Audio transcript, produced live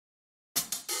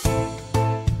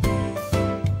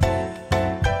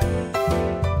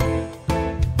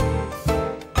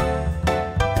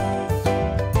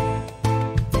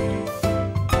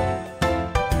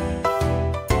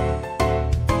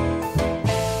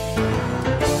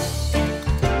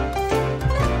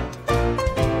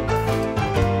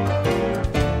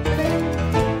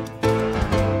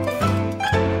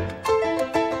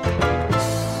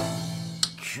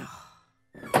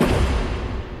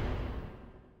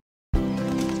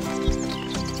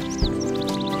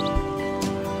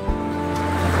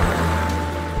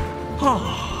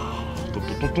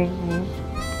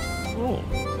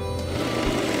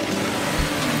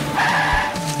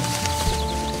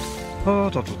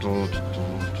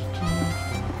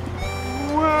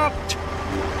What?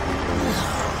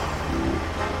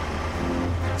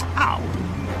 Oh,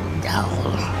 no.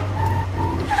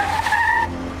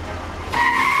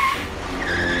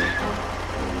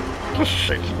 This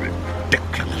is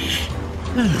ridiculous.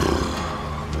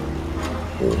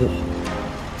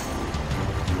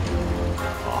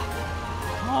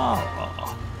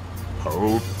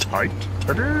 Hold tight,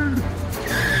 Teddy.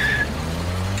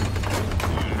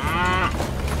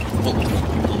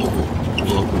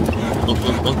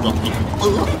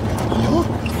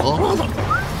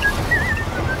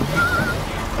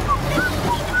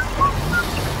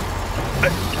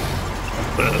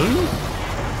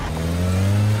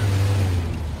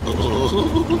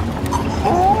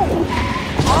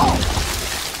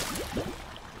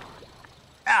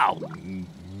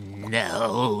 Oh,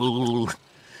 no.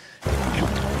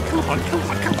 Come on, come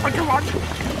on, come on, come on.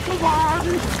 Come on.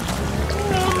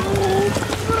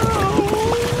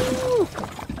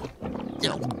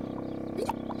 No.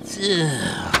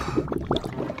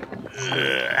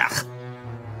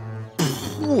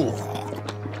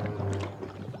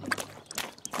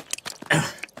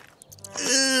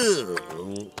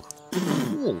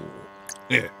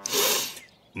 Yeah.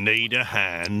 Need a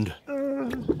hand?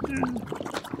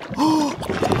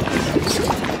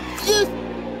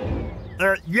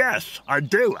 Yes, I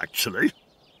do, actually.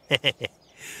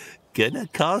 Gonna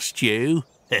cost you.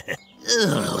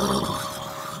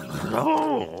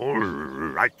 All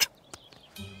right.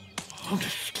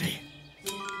 Honestly.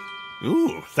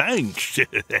 Ooh, thanks.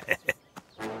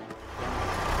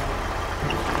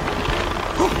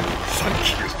 Oh, thank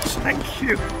you, thank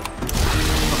you.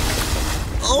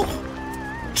 Oh,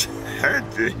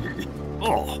 Teddy.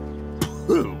 Oh,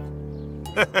 pooh.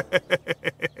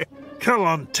 Come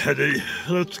on, Teddy.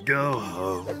 Let's go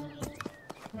home.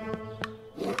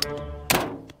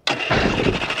 Come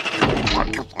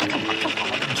on, come on, come on, come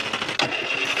on.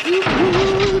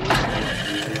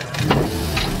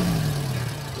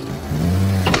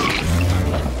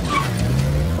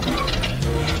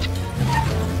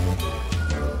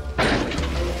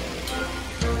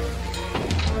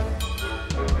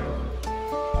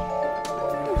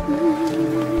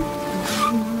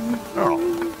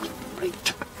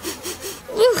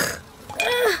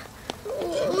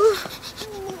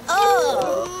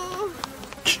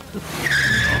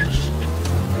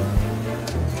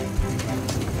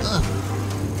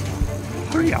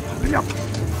 Hurry up, hurry up.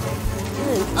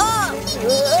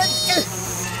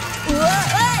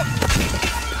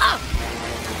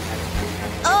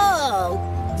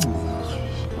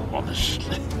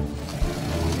 Honestly.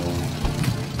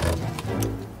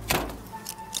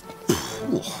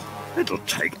 It'll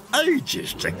take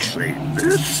ages to clean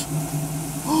this.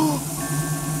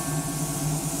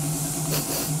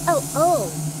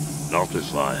 Oh. Not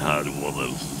if I had one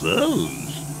of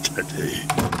those, Teddy.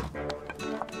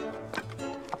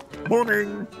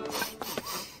 Morning.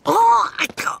 Oh, I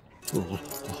can't.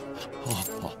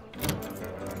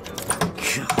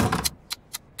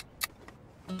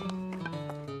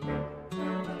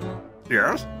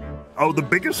 Yes? Oh, the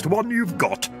biggest one you've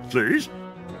got, please.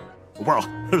 Well,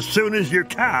 as soon as you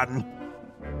can.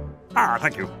 Ah,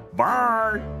 thank you.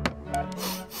 Bye.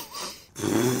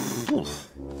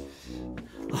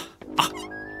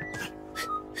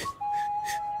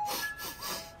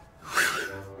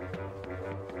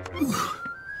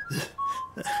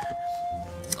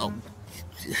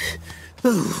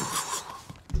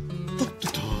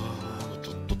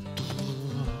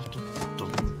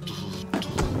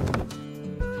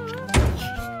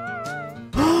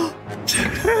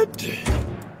 Teddy.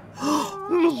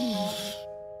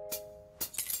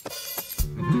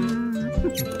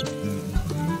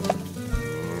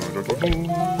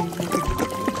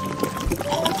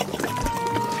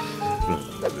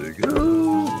 There we go.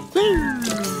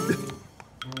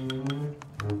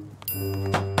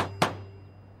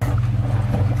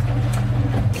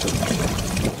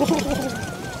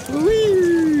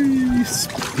 Whee!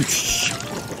 Splish.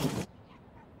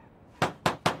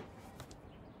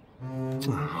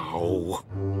 Oh,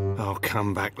 I'll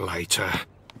come back later.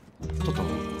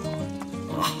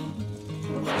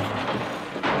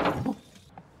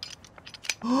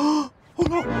 Oh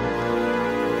no!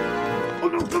 Oh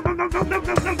no, no, no, no, no, no,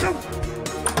 no, no, no!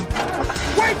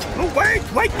 Wait! Oh, wait!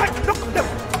 Wait! Wait! No! No!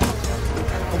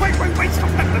 Oh, wait! Wait! Wait!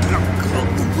 Stop! No! No!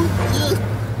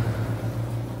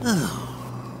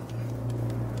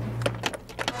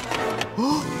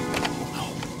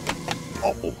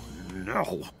 Oh no!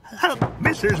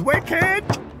 Mrs. Wicked!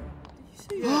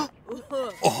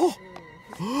 Oh!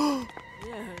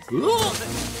 Yes.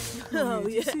 Oh,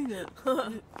 yeah. See that?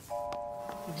 Oh,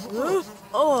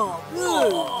 Oh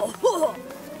no! Oh!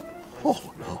 Oh!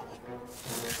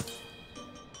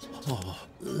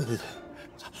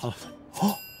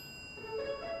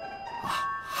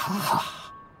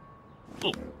 Aha!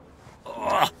 Oh!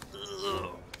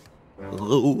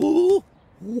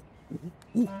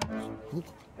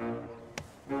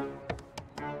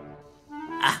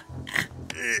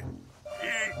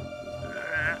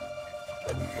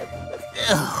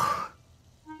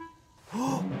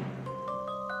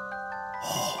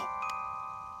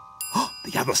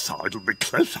 The other side will be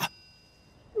closer.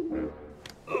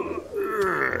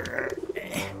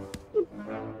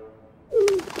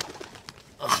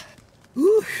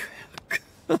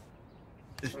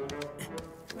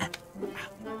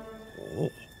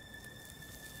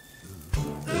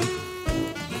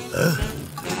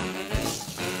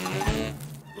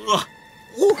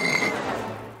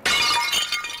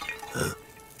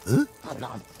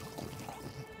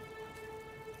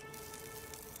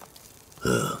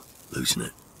 Loosen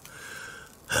it.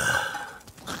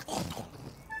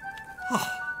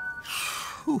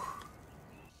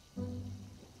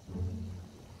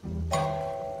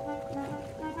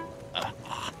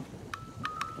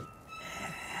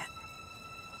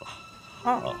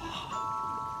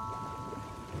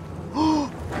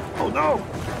 Oh no!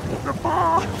 The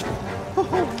bar!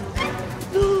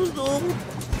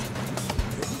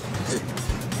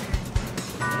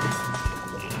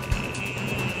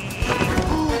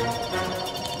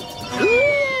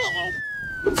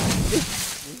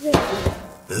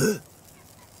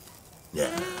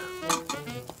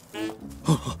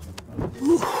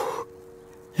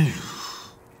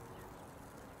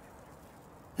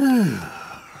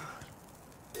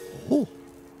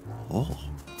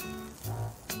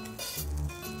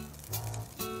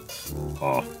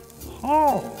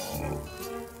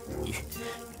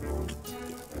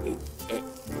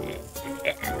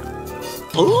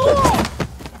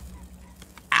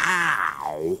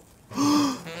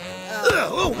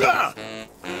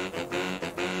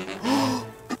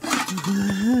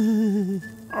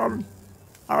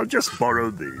 I'll just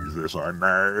borrow these, if I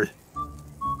may.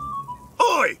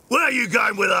 Oi! Where are you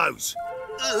going with those?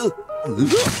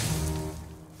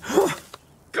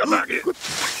 Come back here.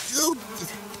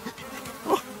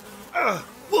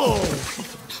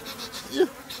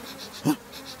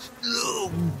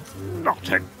 Not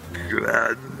again.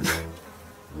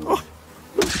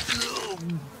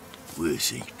 Where's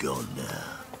he gone now?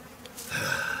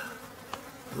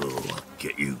 Oh, I'll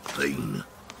get you, Bean.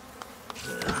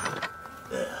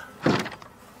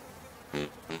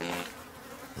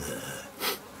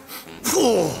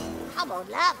 Come on,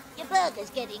 love. Your burger's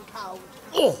getting cold.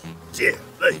 Oh, dear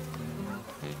me.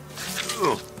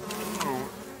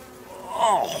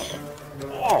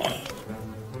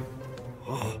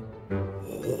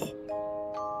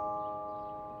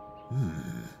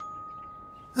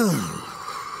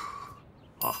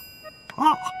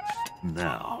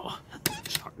 Now,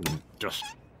 just...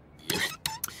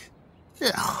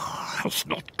 That's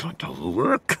not going to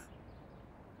work.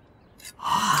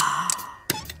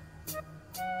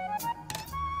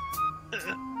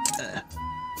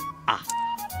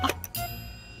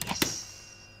 Yes.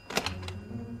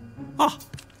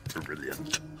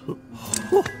 Brilliant.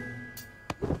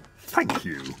 Thank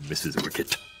you, Mrs.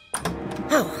 Wicket.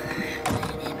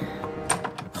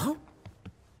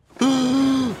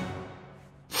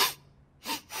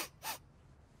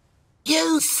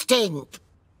 You stink.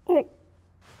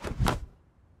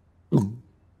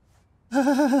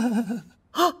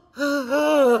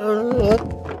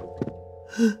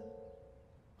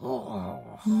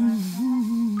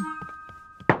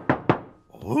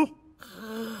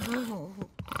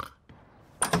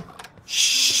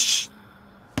 Shh.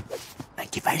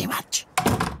 Thank you very much.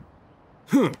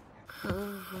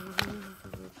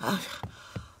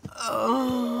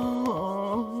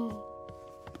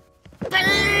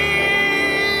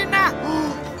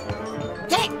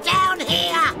 Get down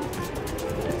here!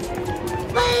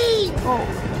 Bean! Oh,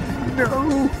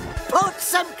 no. Put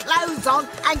some clothes on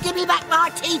and give me back my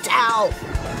tea towel.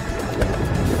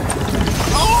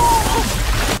 Oh!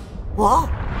 What?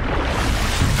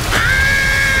 Ah!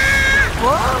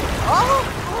 What?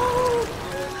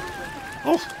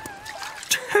 Oh,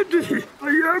 Teddy,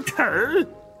 are you okay?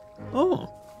 Oh.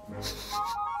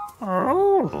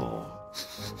 Oh.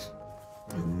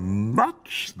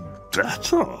 Much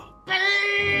better.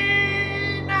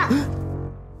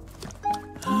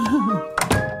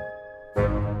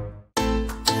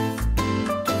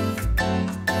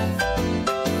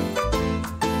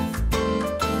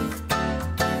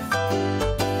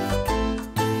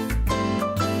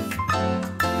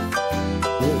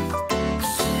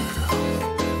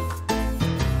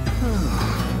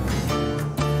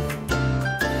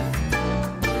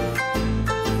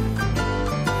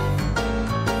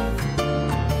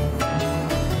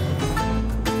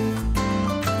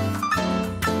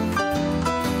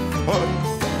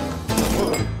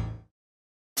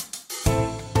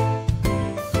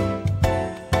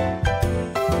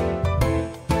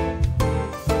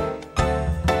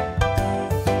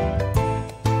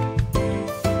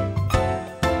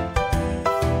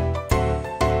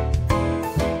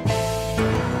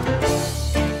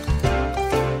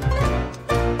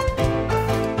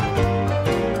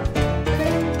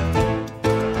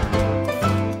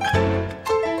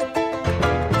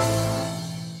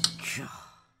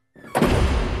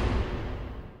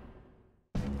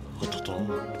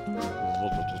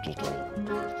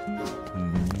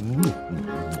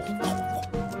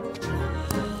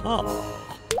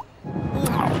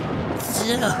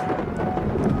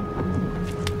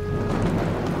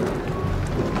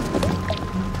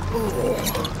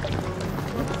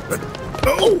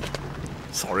 Oh!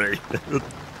 Sorry.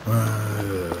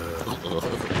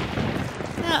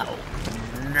 No.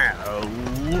 No.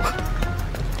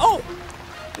 Oh!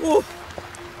 Oh!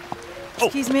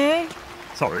 Excuse me?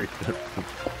 Sorry.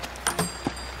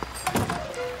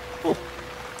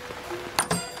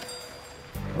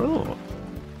 Oh.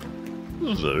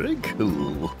 Very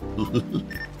cool.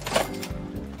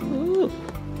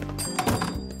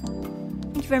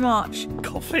 Thank you very much.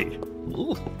 Coffee.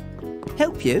 Oh.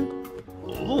 Help you?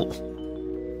 Oh.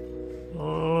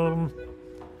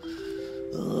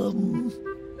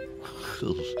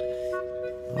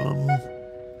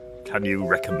 Can you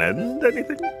recommend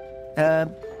anything?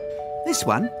 This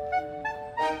one?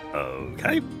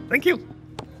 Okay, thank you.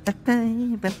 Oh,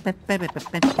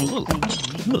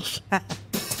 goodness.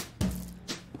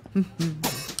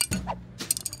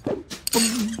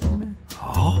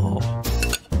 Oh.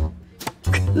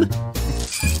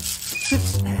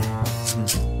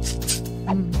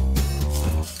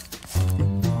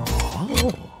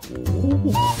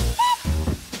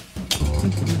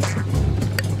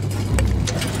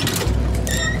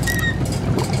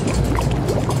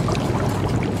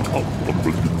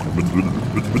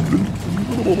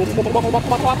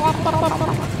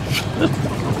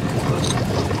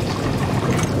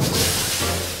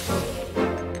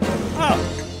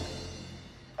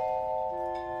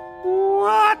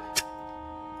 What?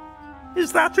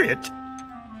 Is that it?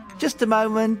 Just a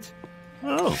moment.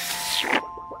 Oh.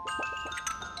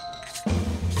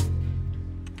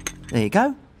 There you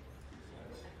go.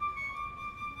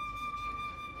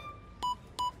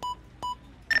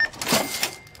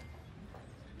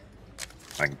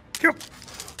 Thank you.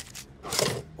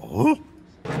 Oh.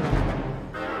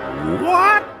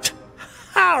 What?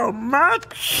 How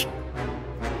much?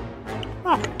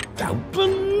 I don't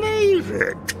believe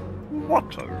it.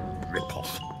 What a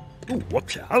rip-off. Oh,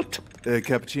 watch out.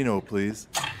 Cappuccino, please.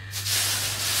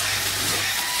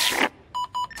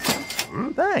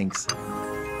 Thanks.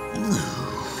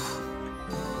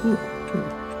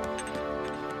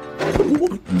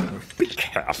 Be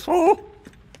careful.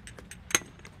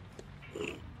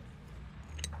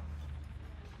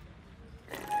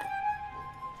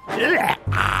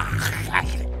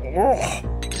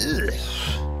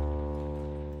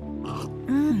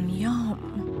 Yum.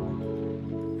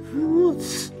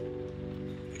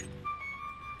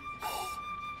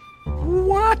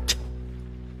 What?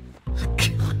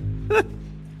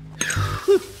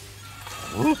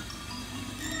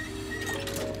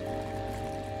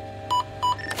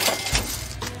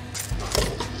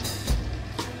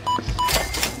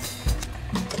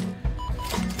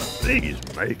 He's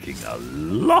making a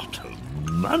lot of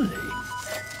money.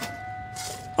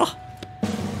 Oh.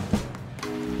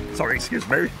 Sorry, excuse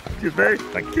me. Excuse me.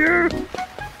 Thank you.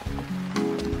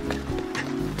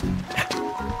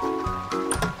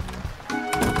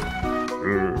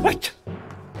 Wait.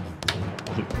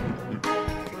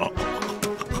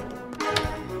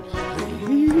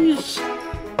 Please.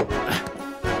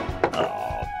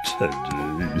 Oh, Teddy.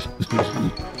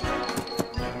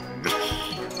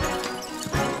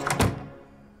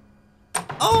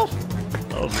 Oh,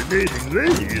 I'll be needing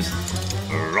these.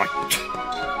 Right.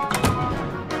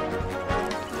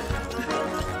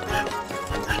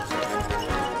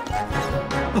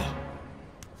 Oh.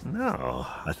 Now,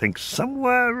 I think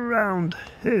somewhere around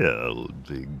here would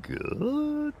be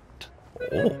good.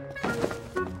 Oh.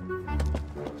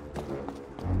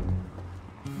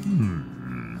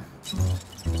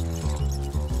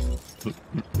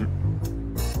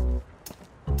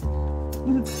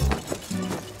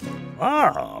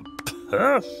 Ah,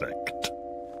 perfect.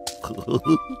 Oh.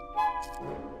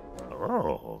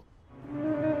 Oh.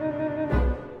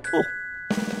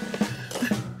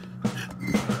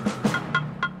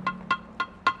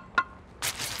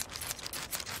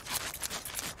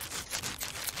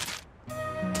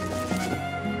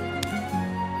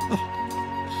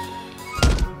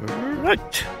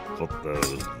 Right. Put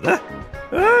those there.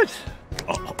 Right.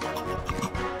 Oh.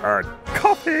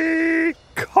 Coffee!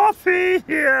 Coffee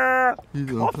here!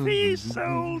 Coffee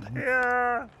sold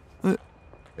here!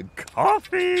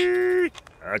 Coffee!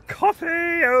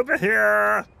 Coffee over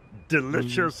here!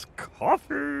 Delicious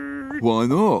coffee! Why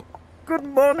not? Good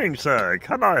morning, sir.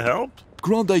 Can I help?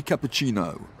 Grande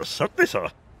cappuccino. Certainly, sir.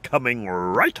 Coming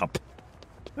right up.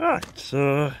 Right,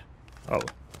 oh.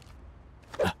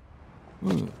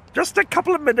 Just a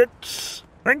couple of minutes.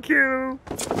 Thank you.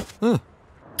 Huh.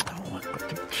 Oh, I've got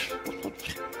to...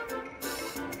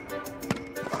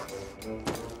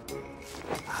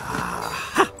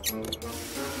 Aha.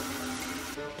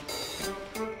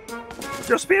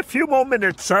 Just be a few more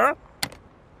minutes, sir.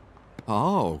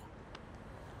 Oh.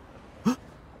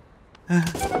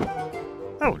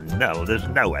 Oh no, there's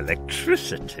no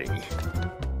electricity.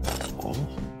 Oh.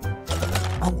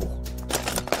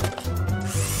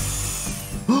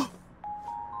 Oh.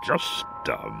 Just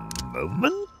a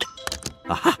moment.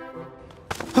 Aha!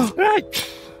 Right.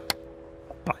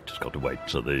 I just got to wait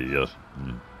till the,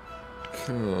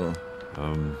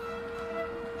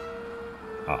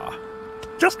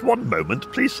 just one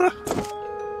moment, please, sir.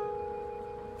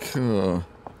 Oh.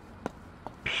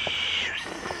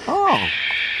 Oh.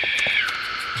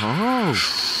 Oh.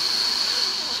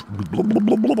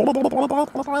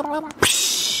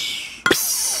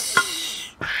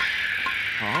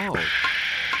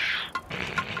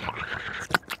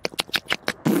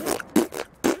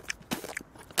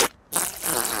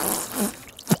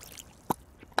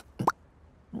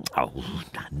 Oh,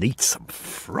 I need some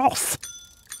froth.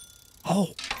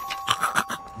 Oh.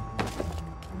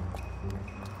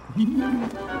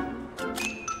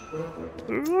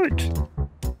 Right.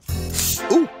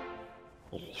 Ooh.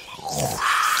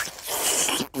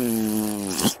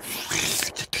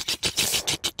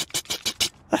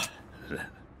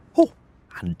 Oh,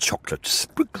 and chocolate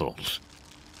sprinkles.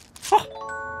 Oh,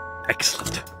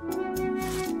 excellent.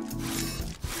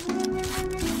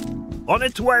 On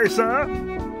its way, sir.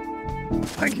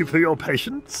 Thank you for your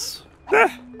patience.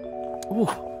 Ooh.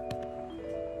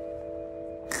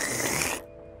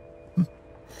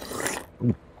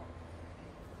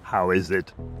 How is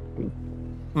it?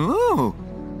 Oh.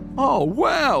 Oh,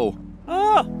 wow.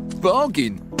 Ah,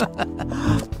 Bargain.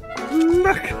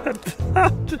 look at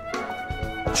that.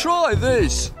 Try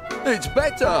this. It's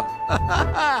better.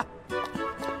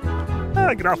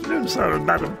 Good afternoon, sir and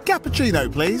madam.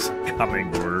 Cappuccino, please.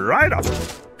 Coming right up.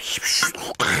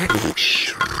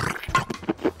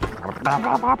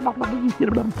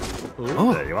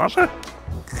 Oh, there you are, sir.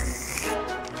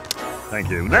 Thank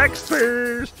you. Next,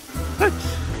 please.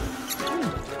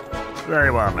 There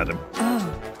you are, madam.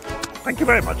 Thank you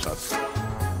very much, sir.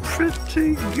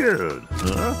 Pretty good,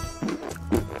 huh?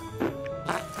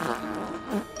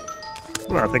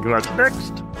 Well, thank you very much.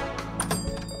 Next.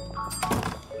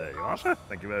 There you are, sir.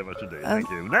 Thank you very much indeed. Thank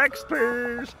you. Next,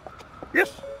 please. Yes,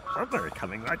 sir, they're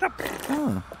coming right up.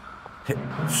 Oh.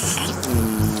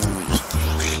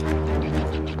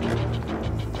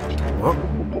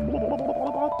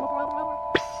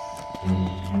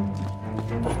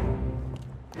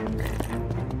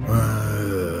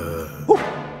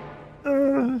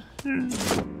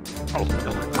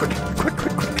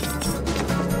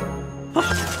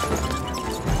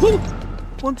 Quick.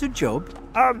 Want a job?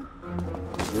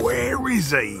 Where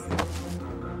is he?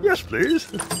 Yes, please.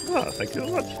 Ah, thank you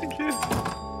very much. Thank you.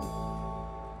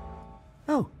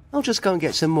 Oh, I'll just go and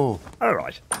get some more. All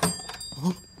right.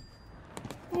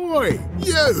 Oi,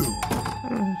 you!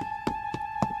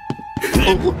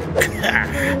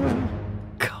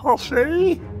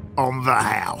 Coffee? On the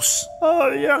house.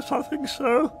 Oh, yes, I think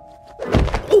so.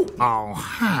 I'll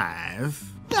have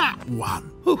that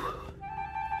one.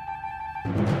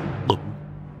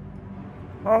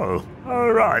 Oh,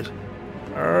 all right.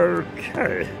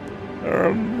 Okay.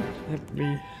 Let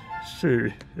me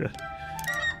see.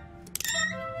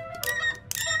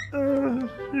 Oh,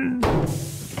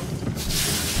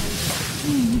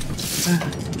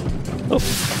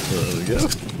 there we go.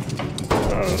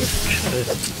 Oh,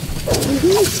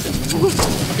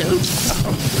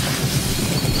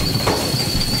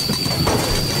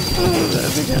 there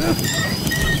we go.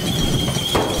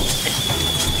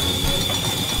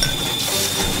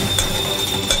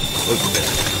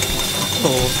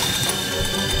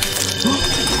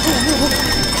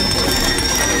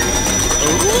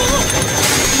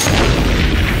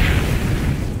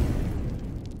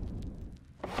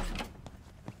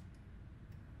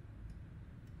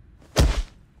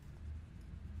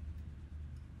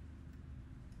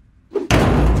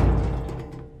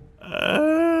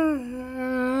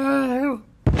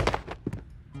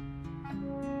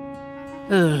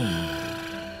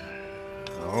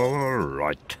 All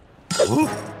right.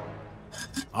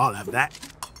 I'll have that.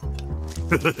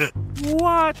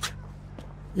 What?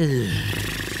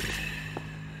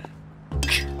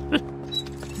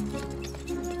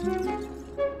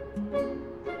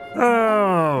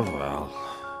 Oh, well.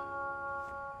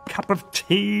 Cup of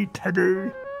tea,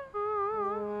 Teddy?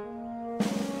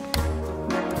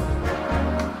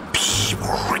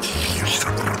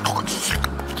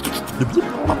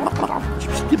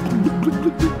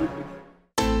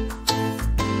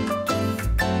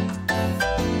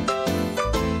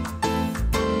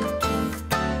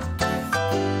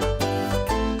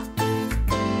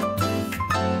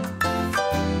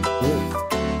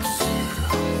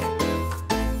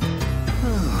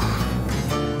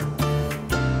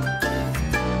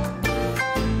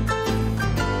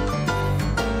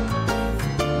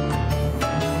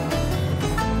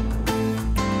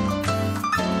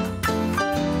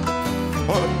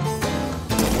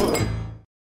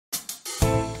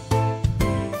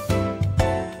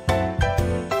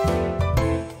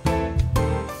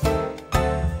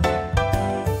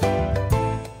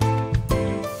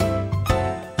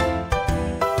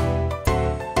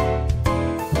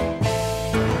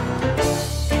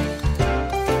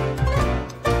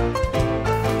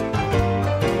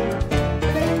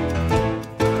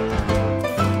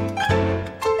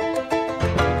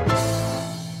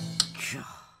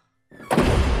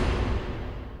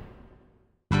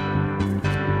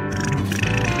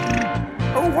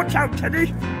 Watch out,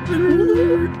 Teddy!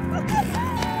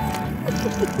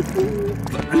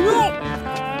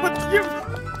 But you...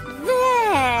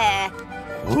 There!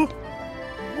 Huh?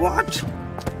 What?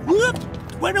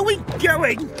 Where are we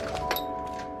going?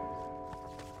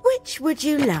 Which would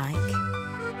you like?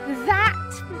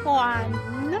 That one.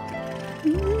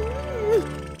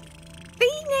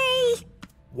 Beanie!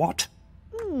 What?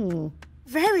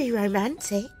 Very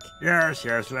romantic. Yes,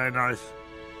 very nice.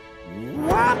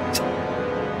 What?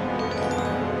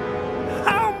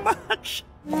 How much?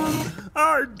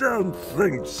 I don't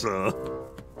think so.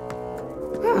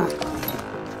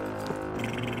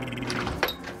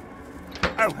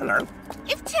 Oh, hello.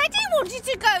 If Teddy wanted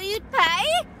to go, you'd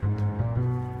pay.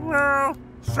 Well,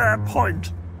 fair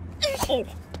point. Oh.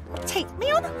 Take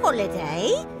me on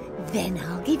holiday, then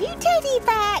I'll give you Teddy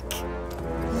back.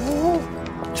 Oh,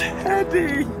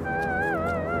 Teddy!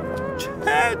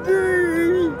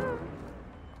 Teddy!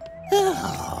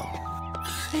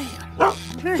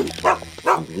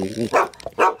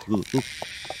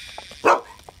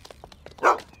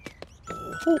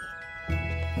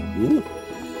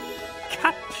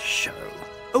 Cat show.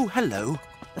 Oh, hello.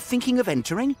 Thinking of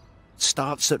entering?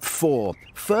 Starts at 4.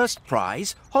 First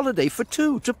prize, holiday for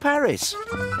 2 to Paris.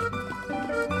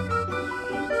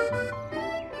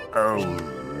 Oh,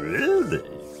 really?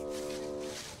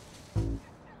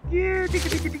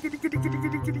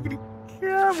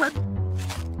 Come on.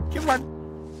 Come on.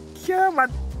 Come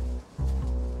on.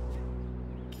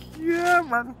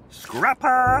 Come on.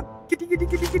 Scrapper. Giddy, giddy,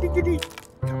 giddy, giddy, giddy.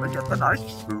 Come and get the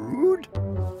nice food.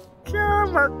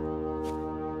 Come on.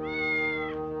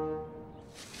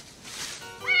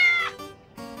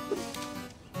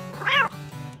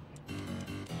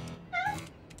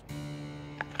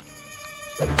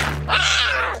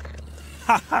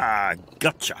 Ha ha!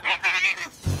 Gotcha.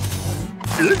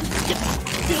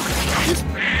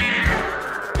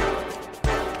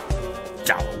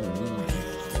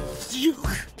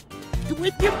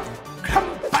 With you, come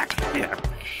back here.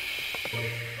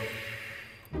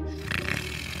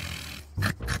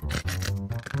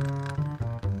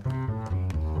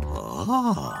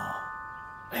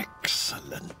 Ah,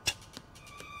 excellent.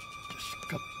 Just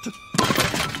got to.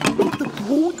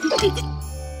 Oh, close.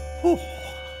 Oh.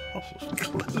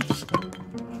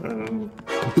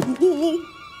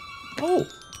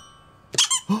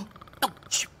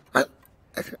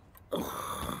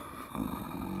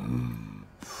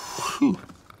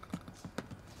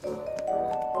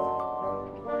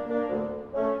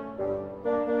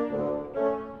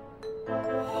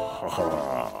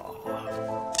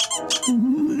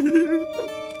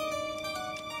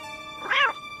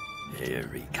 Here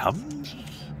he comes.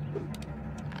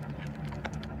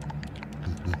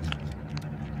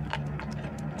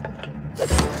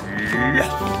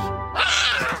 Yes!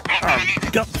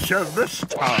 I've gotcha this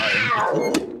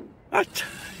time. But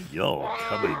you're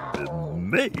coming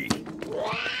with me.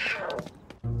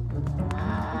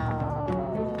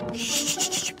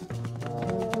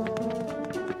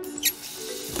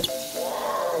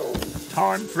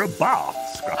 Time for a bath,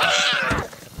 Scrapper.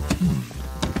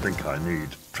 I think I need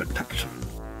protection.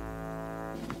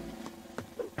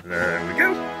 There we go.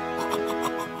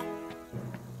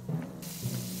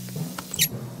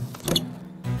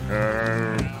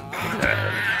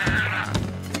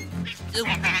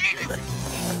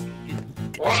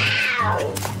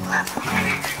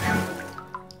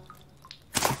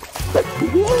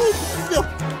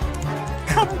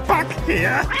 Come back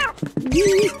here.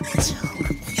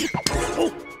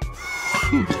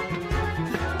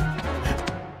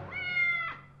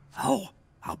 Oh,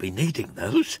 I'll be needing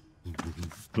those.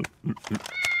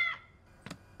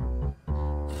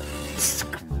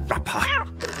 Scrapper.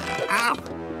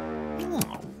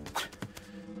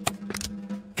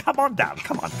 come on down.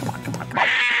 Come on.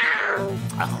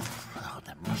 Oh,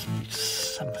 there must be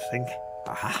something.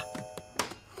 Aha.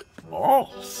 Oh,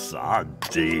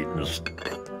 sardines.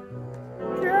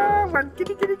 Come on,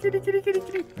 kitty.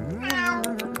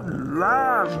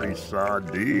 Lovely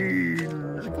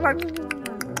sardines. Come on.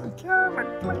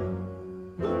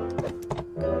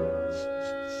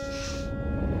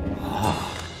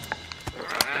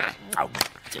 Oh.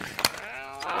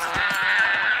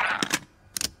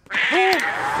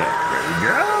 There we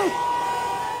go.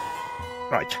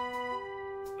 Right.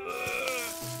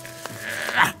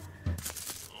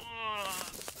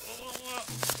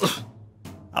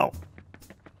 Oh.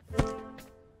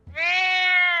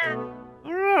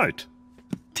 All right.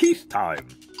 Teeth time.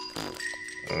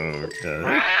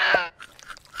 Okay.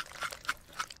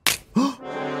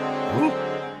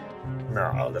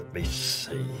 Now, let me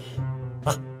see.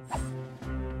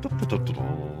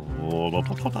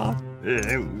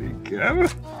 There we go.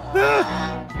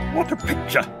 What a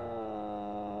picture.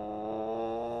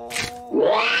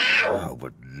 Oh,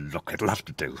 but look, it'll have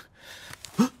to do.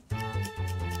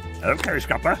 Okay,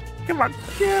 Scupper. Come on.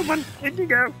 In you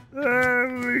go. There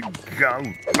we go.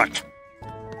 Right.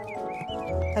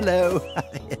 Hello.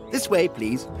 This way,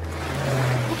 please.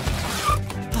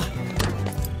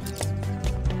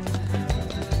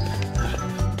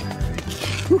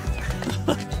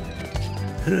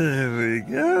 There we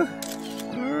go.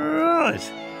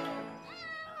 Right.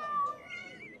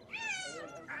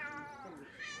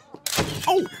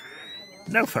 Oh!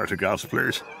 No photographs,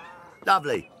 please.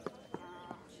 Lovely.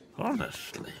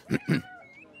 Honestly.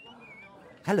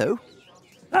 Hello.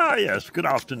 Ah, yes. Good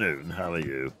afternoon. How are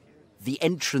you? The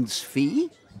entrance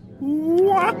fee?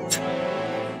 What?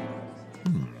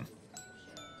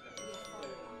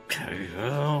 Okay.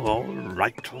 All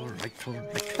right.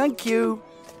 Thank you.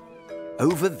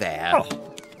 Over there. Oh.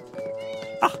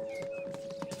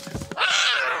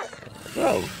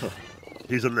 Oh,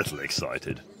 he's a little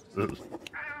excited.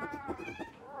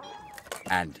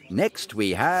 And next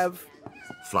we have...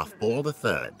 Fluffball the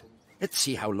third. Let's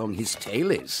see how long his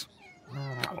tail is.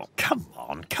 Oh, come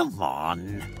on.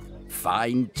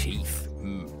 Fine teeth.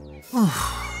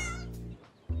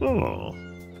 Oh.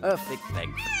 Perfect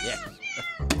length, yes.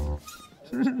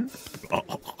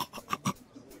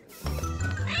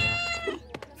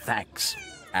 Thanks.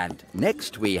 And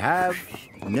next we have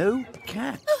no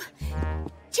cat.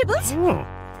 Tibbles? Oh.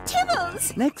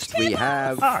 Tibbles! Next we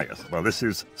have... Ah, yes. Well, this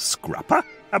is Scrapper,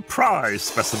 a prize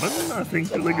specimen, I think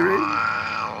you'll agree.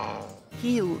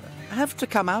 He'll have to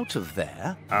come out of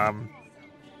there.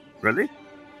 Really?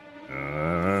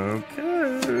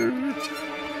 Okay.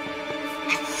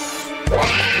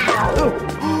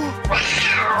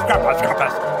 Scrapper!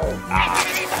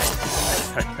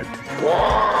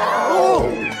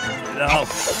 No.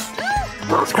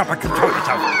 Scrapper, control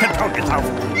yourself!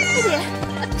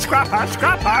 Scrapper!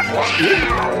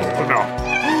 Oh, no.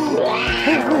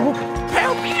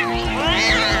 Help me!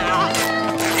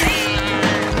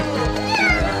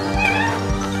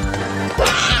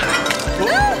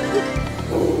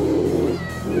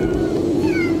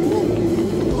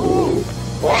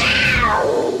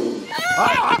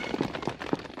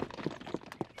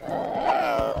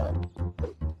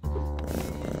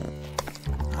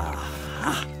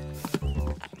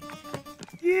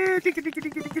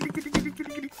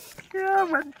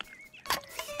 Come on.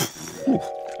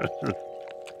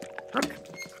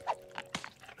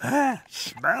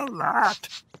 Smell that.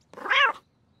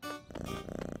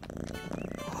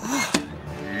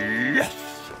 Yes.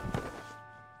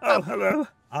 Oh, hello.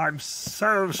 I'm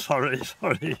so sorry.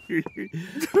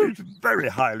 It's very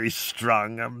highly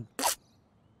strung.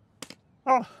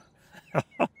 Oh.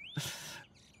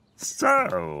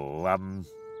 So,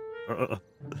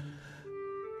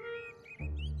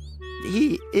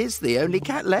 He is the only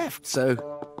cat left, so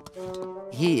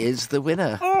he is the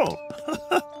winner. Oh.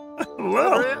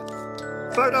 Well.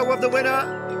 Photo of the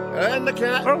winner and the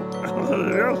cat.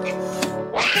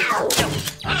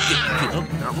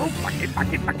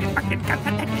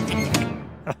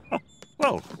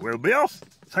 Well, we'll be off.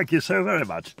 Thank you so very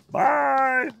much.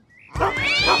 Bye.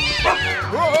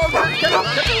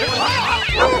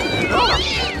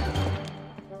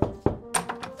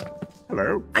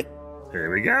 Hello. Hi. Here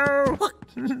we go.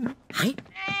 Hi.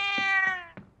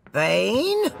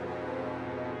 Bean?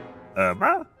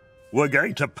 Irma, we're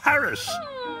going to Paris.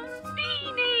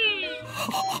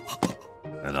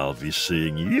 And I'll be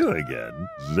seeing you again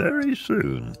very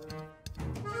soon.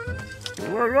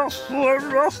 We're off.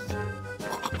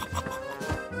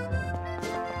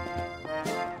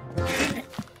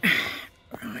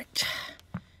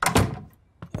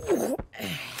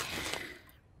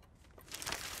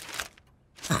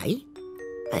 Right. A.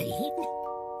 Bean.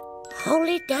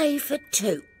 Holiday for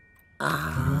two.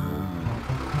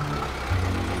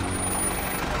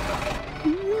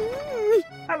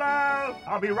 Hello,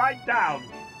 I'll be right down.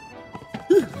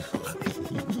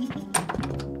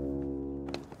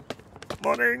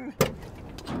 Morning.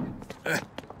 There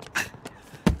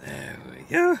we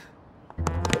go.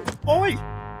 Oi!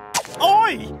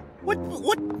 Oi!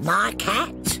 What? My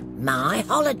cat, my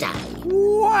holiday.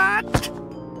 What?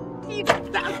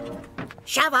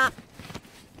 Shove up.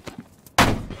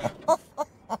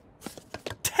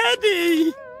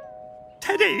 Teddy!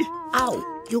 Teddy! Oh,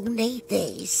 you'll need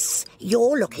this.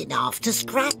 You're looking after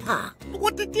Scrapper.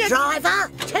 What did you... Driver,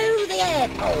 to the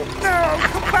airport. No!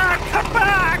 Come back! Come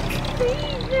back!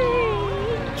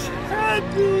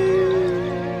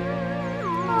 Teddy!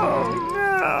 Oh,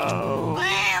 no!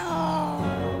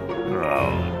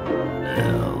 Oh,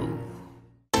 no.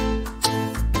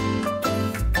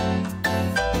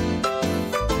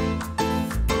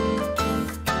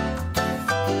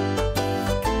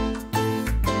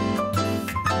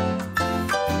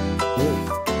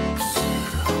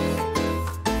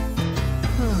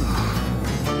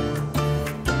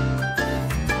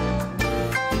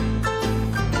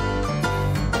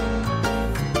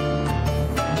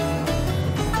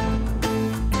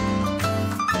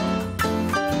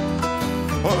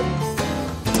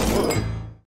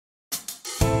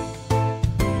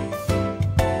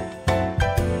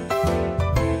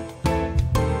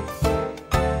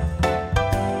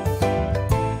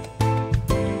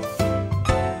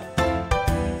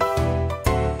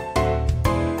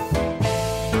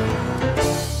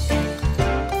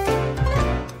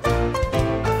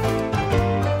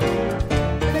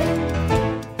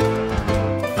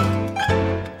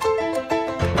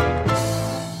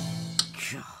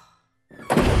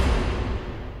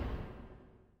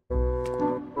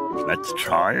 Let's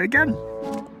try again.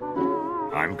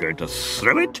 I'm going to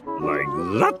throw it like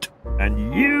that,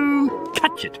 and you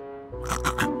catch it.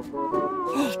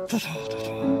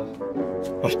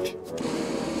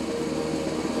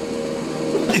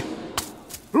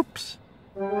 Oops.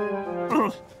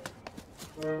 All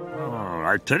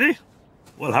right, Teddy.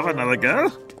 We'll have another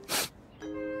go.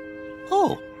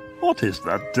 Oh, what is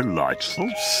that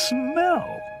delightful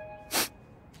smell?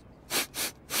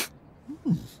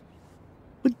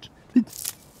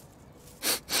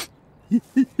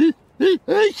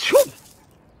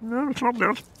 No, it's not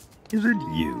that. Is it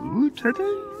you, Teddy?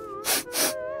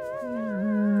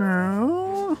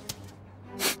 No.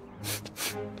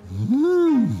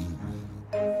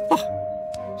 Oh.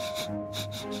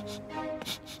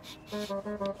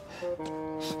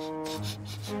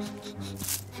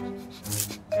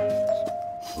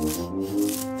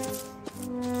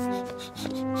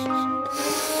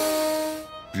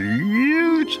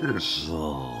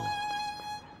 Beautiful.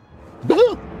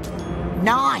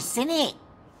 Nice, innit?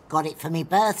 Got it for me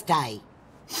birthday.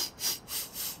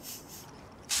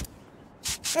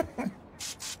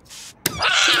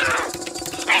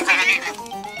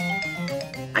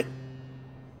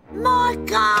 My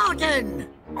garden!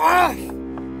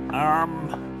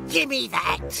 Give me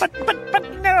that! But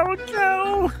no.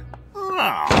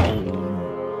 Oh.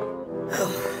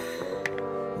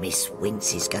 Miss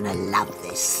Wince is gonna love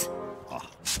this.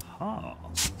 Oh.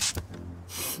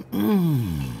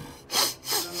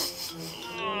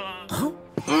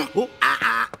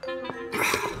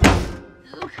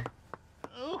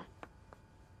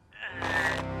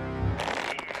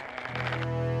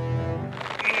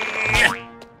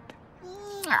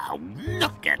 Oh,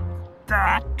 look at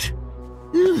that.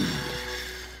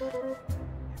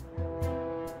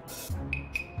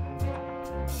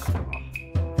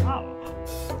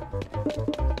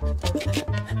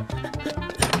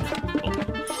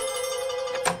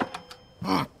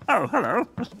 Oh, hello.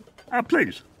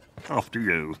 Please, after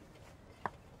you.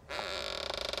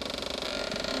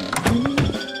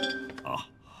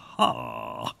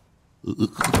 Aha.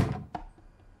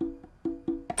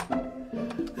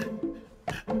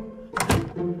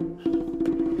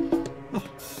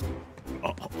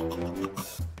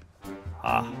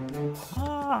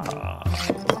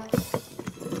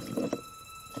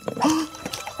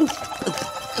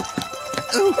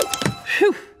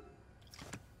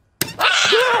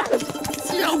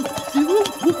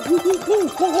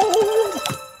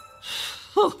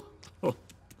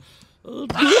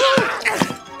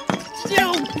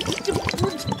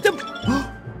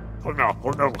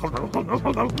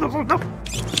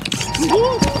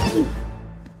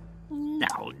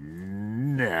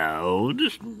 No,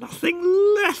 there's nothing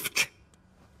left.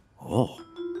 Oh.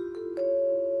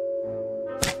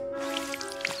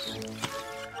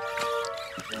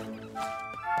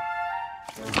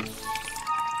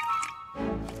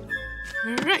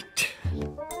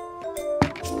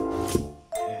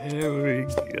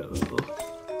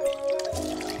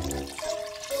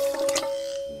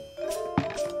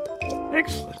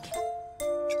 Excellent.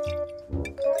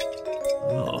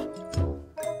 Oh.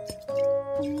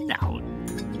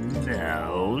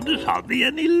 No, there's hardly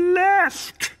any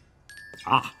left.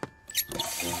 Ah.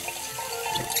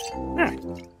 There.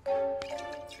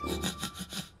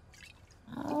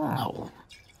 Oh,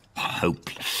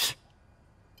 hopeless.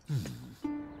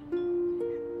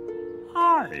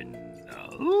 I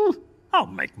know. I'll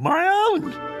make my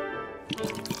own.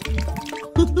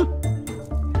 Lovely.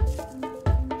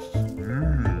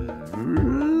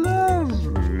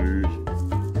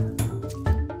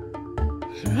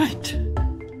 Right.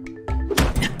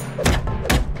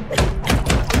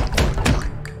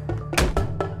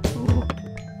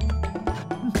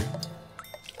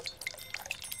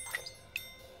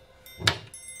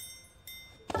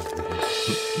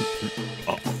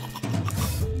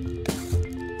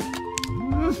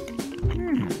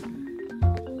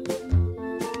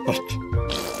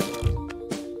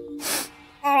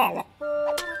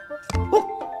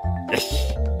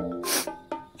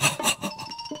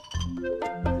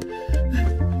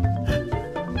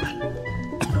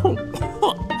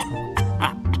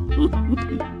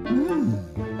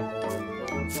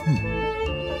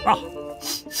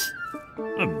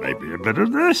 Maybe a bit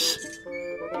of this.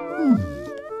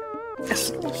 Yes,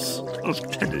 smells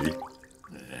Teddy.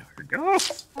 There we go.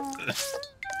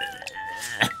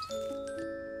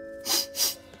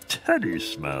 Teddy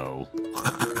smell.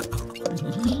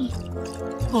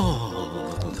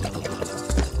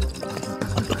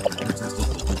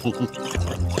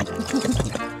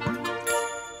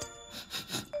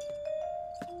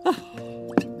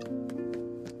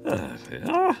 There we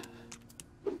are.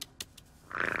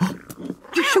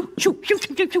 Shoot.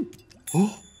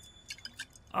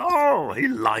 Oh, he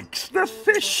likes the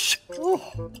fish.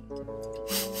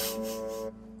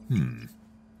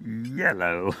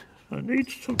 Yellow. I need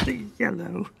something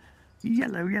yellow.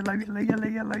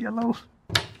 Yellow.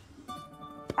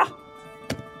 Ah.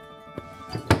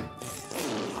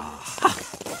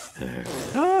 There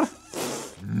we are.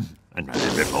 And maybe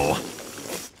a bit more.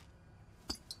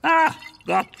 Ah,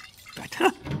 that's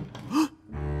better.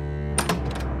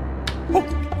 Oh,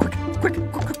 quick.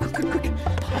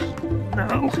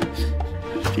 No.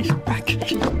 She's back.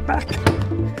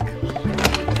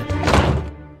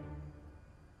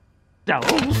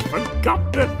 Don't forget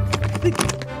the thing.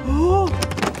 Oh,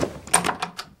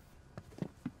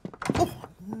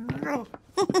 no.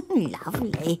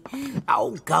 Lovely.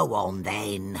 Oh, go on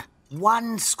then.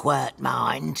 One squirt,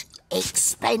 mind.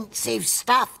 Expensive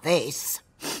stuff, this.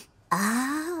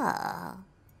 Ah.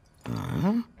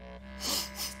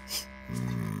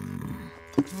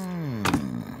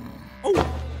 Oh,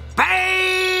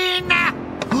 Bean!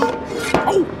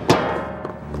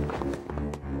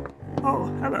 Oh,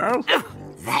 hello.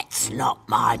 That's not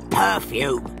my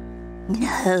perfume.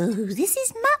 No, this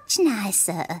is much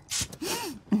nicer.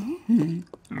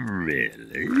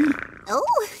 Really?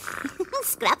 Oh,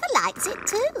 Scrapper likes it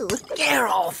too. Get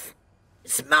off.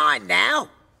 It's mine now.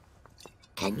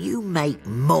 Can you make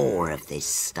more of this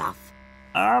stuff?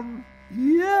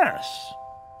 Yes,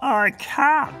 I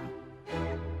can.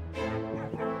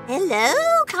 Hello,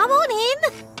 come on in.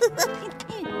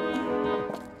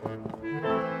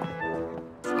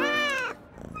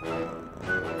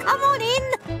 Come on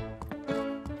in.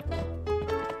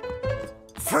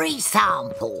 Free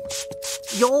sample.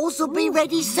 Yours will be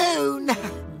ready soon.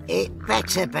 It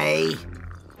better be.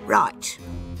 Right,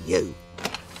 you.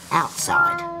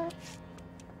 Outside.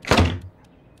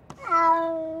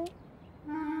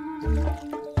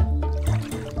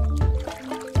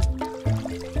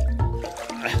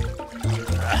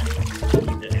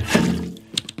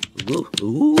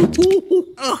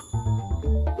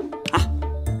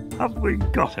 Have we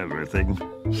got everything?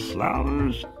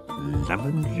 Flowers,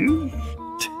 lemon juice,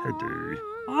 Teddy.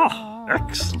 Ah,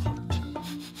 excellent.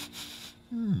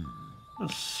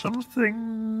 There's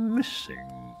something missing.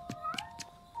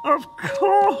 Of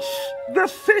course, the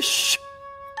fish.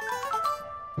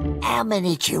 How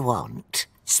many do you want?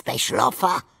 Special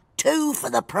offer. 2 for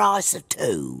the price of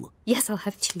 2. Yes, I'll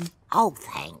have 2. Oh,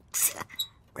 thanks.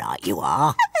 Right you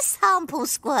are. Have a sample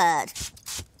squirt.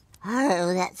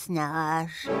 Oh, that's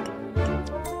nice. Here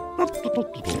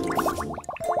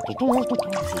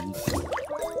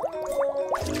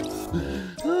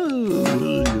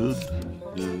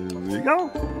we go.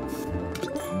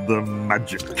 The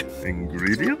magic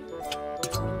ingredient.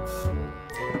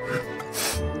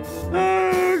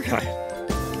 Okay.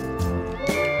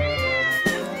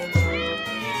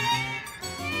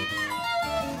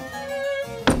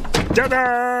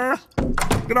 Ta-da!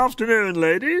 Good afternoon,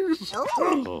 ladies.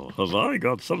 Oh, have I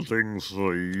got something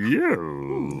for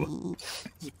you?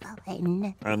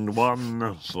 And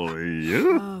one for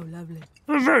you. Oh, lovely.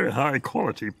 A very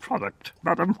high-quality product,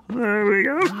 madam. There we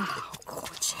go.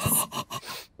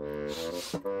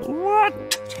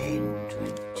 What? 10,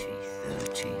 20,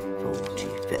 30, 40,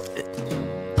 50.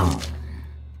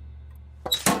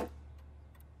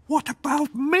 What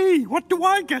about me? What do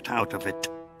I get out of it?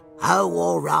 Oh,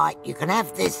 all right. You can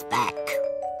have this back.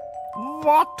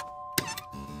 What?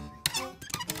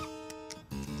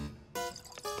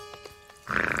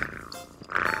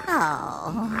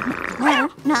 Oh. No. Oh,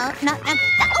 no,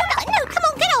 come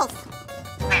on, get off.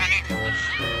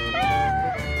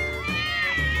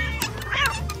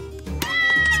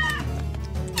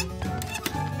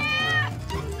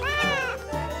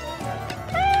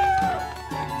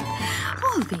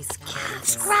 Oh, these cats.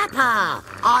 Scrapper,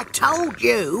 I told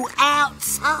you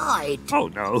outside. Oh,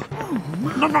 no.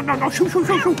 No. Shoot.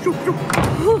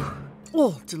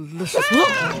 Oh, delicious.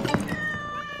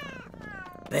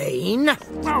 Bean.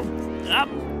 Oh,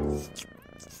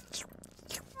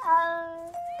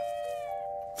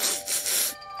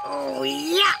 Oh,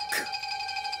 yuck.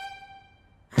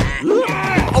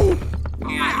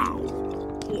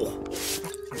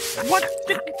 What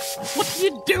are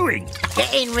you doing?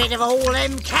 Getting rid of all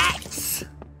them cats.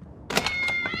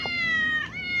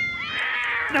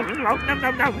 No.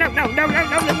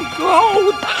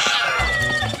 Oh!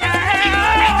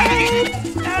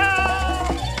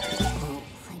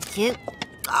 Thank you.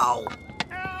 Oh.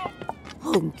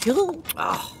 Thank you.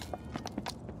 Oh.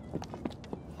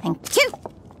 Thank you.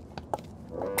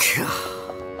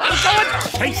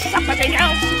 Say somebody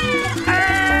else!